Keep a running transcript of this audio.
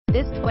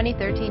This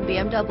 2013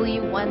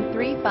 BMW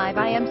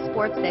 135iM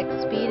Sport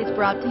 6-Speed is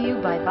brought to you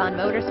by Vaughn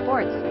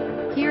Motorsports.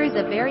 Here is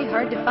a very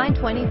hard-to-find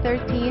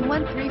 2013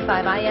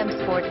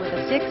 135iM Sport with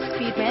a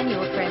 6-speed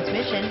manual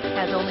transmission,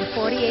 has only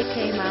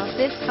 48,000 miles.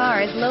 This car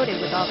is loaded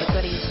with all the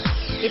goodies.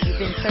 If you've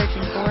been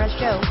searching for a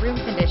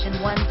showroom condition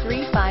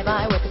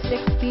 135i with a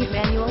 6-speed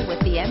manual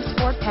with the M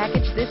Sport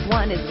package, this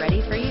one is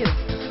ready for you.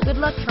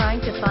 Good luck trying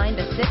to find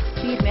a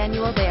 6-speed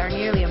manual. They are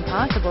nearly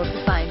impossible to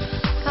find.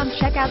 Come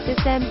check out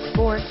this M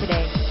Sport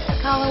today.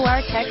 Call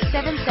or text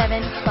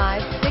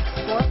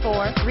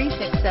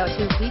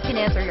 775-644-3602. We can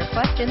answer your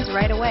questions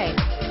right away.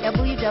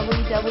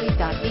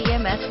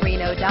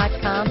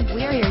 www.vmsreno.com.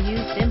 We're your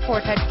used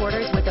import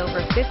headquarters with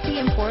over 50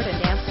 import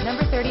and AMP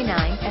number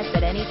 39S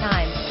at any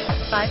time.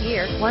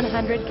 5-year,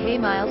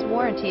 100,000 miles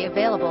warranty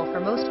available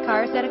for most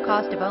cars at a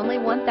cost of only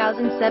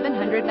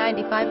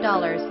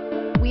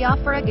 $1,795. We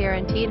offer a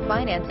guaranteed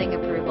financing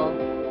approval.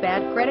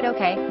 Bad credit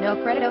okay, no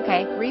credit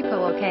okay,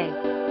 repo okay.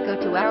 Go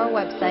to our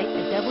website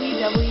at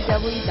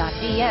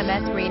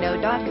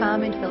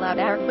www.vmsreno.com and fill out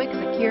our quick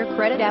secure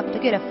credit app to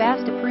get a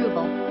fast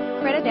approval.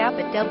 Credit app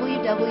at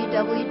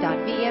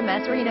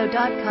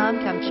www.vmsreno.com.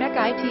 Come check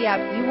IT out.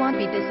 You won't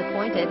be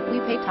disappointed. We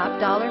pay top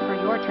dollar for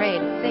your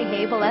trade. Say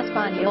Habel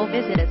Espanol.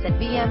 Visit us at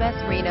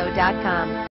vmsreno.com.